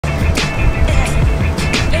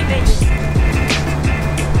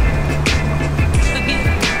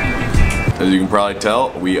As you can probably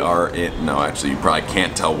tell, we are in, no actually you probably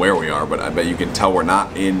can't tell where we are, but I bet you can tell we're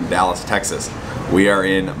not in Dallas, Texas. We are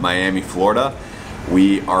in Miami, Florida.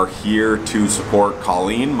 We are here to support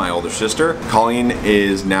Colleen, my older sister. Colleen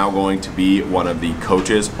is now going to be one of the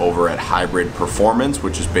coaches over at Hybrid Performance,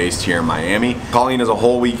 which is based here in Miami. Colleen has a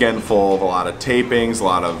whole weekend full of a lot of tapings, a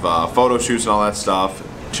lot of photo shoots and all that stuff,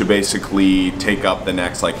 to basically take up the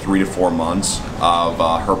next like 3 to 4 months of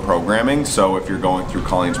her programming. So if you're going through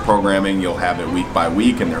Colleen's programming, you'll have it week by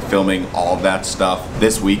week, and they're filming all of that stuff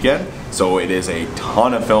this weekend. So it is a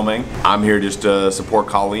ton of filming. I'm here just to support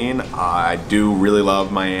Colleen. I do really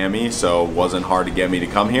love Miami, so it wasn't hard to get me to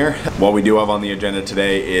come here. What we do have on the agenda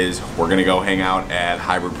today is we're gonna go hang out at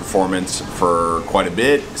Hybrid Performance for quite a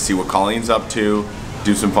bit, see what Colleen's up to,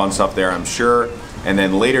 do some fun stuff there, I'm sure. And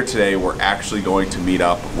then later today, we're actually going to meet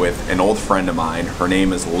up with an old friend of mine. Her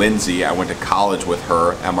name is Lindsay. I went to college with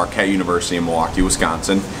her at Marquette University in Milwaukee,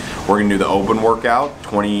 Wisconsin. We're gonna do the open workout,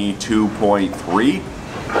 22.3.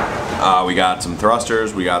 We got some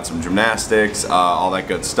thrusters, we got some gymnastics, all that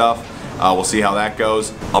good stuff. We'll see how that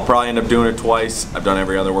goes. I'll probably end up doing it twice. I've done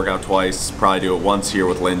every other workout twice. Probably do it once here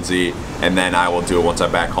with Lindsay, and then I will do it once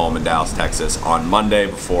I'm back home in Dallas, Texas on Monday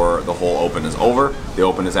before the whole open is over. The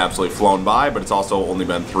open has absolutely flown by, but it's also only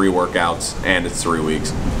been 3 workouts and it's 3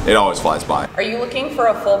 weeks. It always flies by. Are you looking for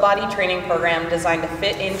a full body training program designed to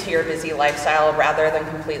fit into your busy lifestyle rather than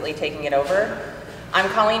completely taking it over? I'm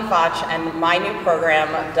Colleen Foch, and my new program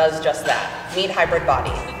does just that. Meet Hybrid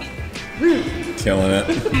Body. Killing it.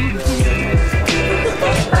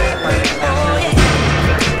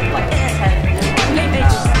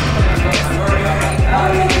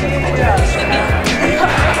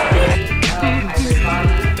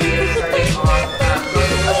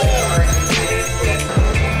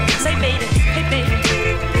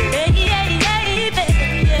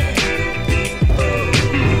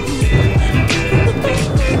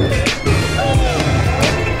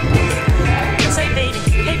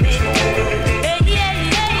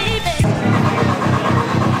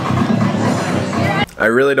 I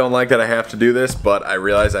really don't like that I have to do this, but I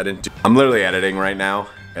realize I didn't do. I'm literally editing right now,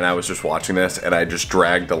 and I was just watching this, and I just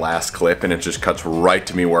dragged the last clip, and it just cuts right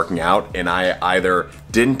to me working out, and I either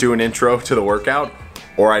didn't do an intro to the workout,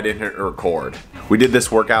 or I didn't record. We did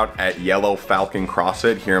this workout at Yellow Falcon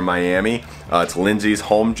CrossFit here in Miami. It's Lindsay's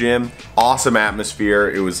home gym. Awesome atmosphere.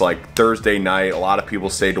 It was like Thursday night. A lot of people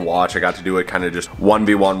stayed to watch. I got to do it kind of just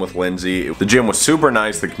 1v1 with Lindsay. The gym was super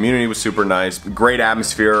nice. The community was super nice. Great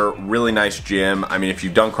atmosphere, really nice gym. I mean, if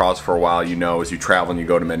you've done CrossFit for a while, you know as you travel and you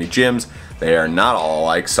go to many gyms, they are not all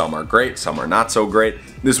alike. Some are great, some are not so great.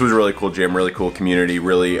 This was a really cool gym, really cool community,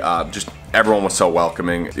 really just everyone was so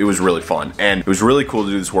welcoming. It was really fun. And it was really cool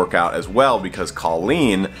to do this workout as well because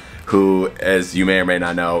Colleen, who, as you may or may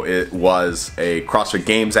not know, it was a CrossFit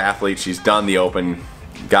Games athlete. She's done the open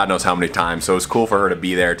God knows how many times, so it's cool for her to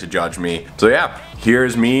be there to judge me. So yeah,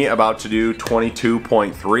 here's me about to do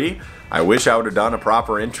 22.3. I wish I would have done a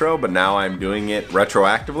proper intro, but now I'm doing it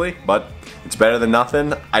retroactively, but it's better than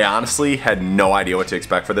nothing. I honestly had no idea what to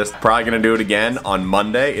expect for this. Probably gonna do it again on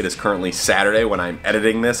Monday. It is currently Saturday when I'm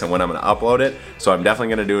editing this and when I'm gonna upload it, so I'm definitely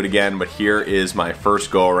gonna do it again, but here is my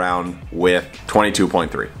first go around with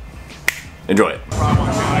 22.3. Enjoy it.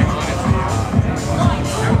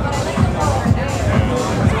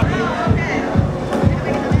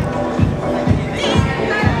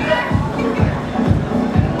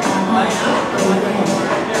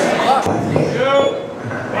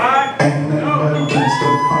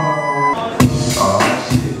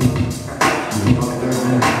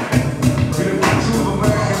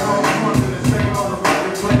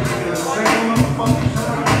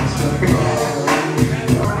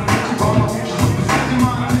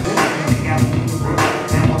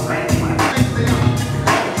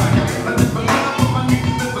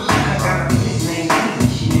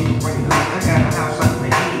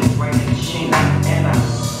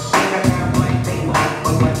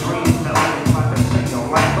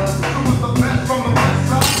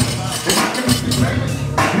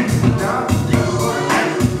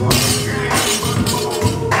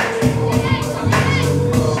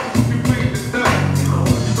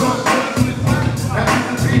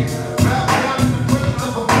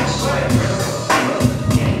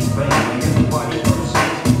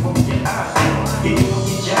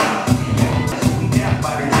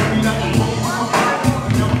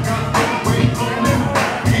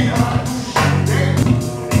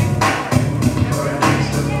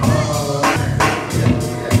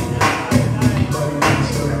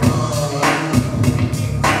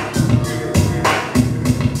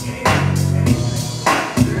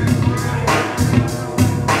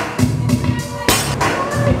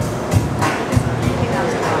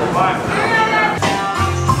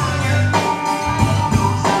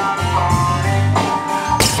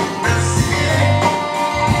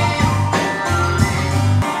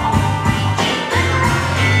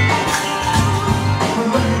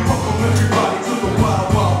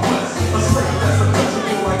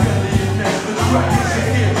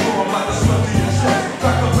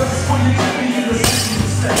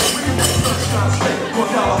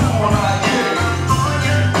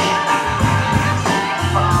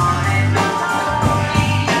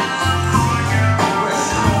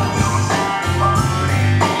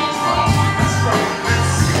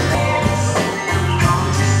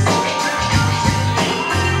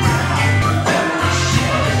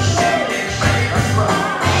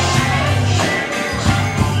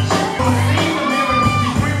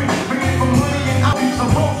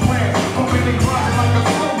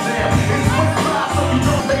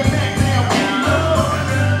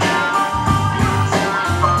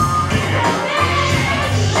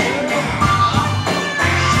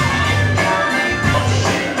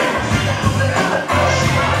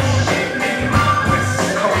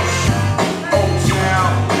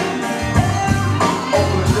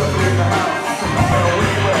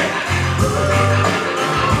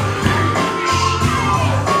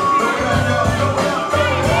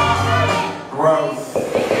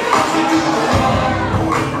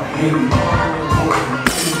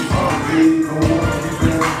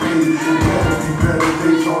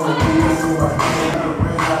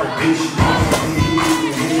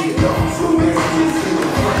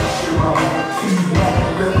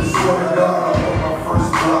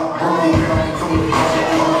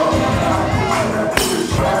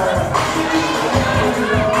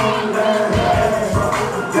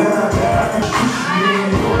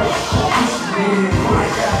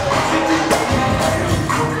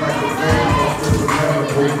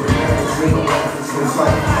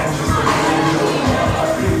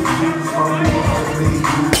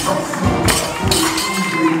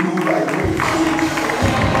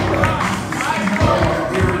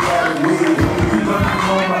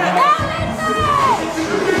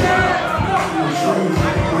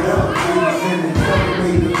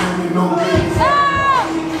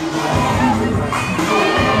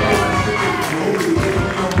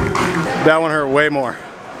 That one hurt way more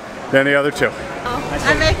than the other two. Oh,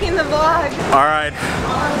 I'm making the vlog. All right,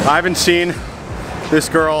 I haven't seen this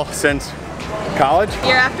girl since college.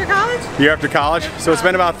 Year after college? Year after college. So it's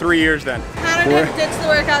been about 3 years then. How did you ditch the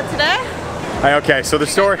workout today? Okay, so the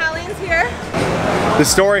story. Colleen's here. The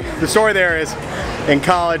story there is, in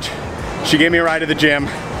college, she gave me a ride to the gym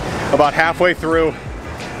about halfway through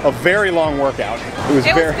a very long workout. It was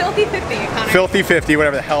Filthy 50, Connor. Filthy 50,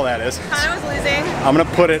 whatever the hell that is. Connor was losing. I'm gonna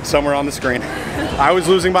put it somewhere on the screen. I was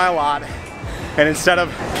losing by a lot, and instead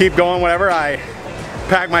of keep going whatever, I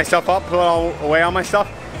packed my stuff up, put all away on my stuff,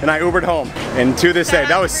 and I Ubered home. And to this day,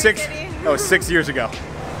 that was 6 years ago,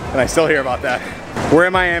 and I still hear about that. We're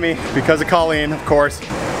in Miami because of Colleen, of course.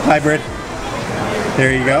 Hybrid.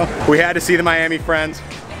 There you go. We had to see the Miami friends,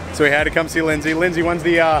 so we had to come see Lindsay. Lindsay, when's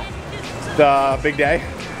the big day?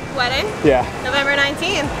 Wedding? Yeah. November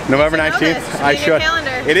 19th. November 19th. I should.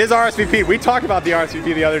 Calendar. It is RSVP. We talked about the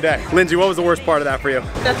RSVP the other day. Lindsay, what was the worst part of that for you?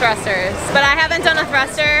 The thrusters. But I haven't done a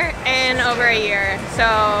thruster in over a year, so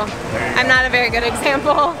I'm not a very good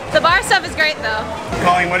example. The bar stuff is great though.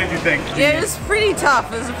 Colleen, what did you think? Yeah, it was pretty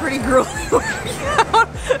tough. It was a pretty grueling workout.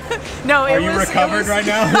 No, Are you recovered right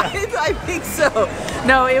now? I think so.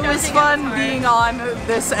 No, it was fun being on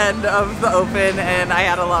this end of the Open, and I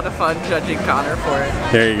had a lot of fun judging Connor for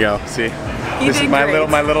it. There you go. See, this is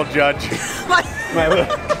my little judge.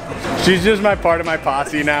 She's just my part of my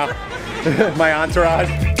posse now. My entourage.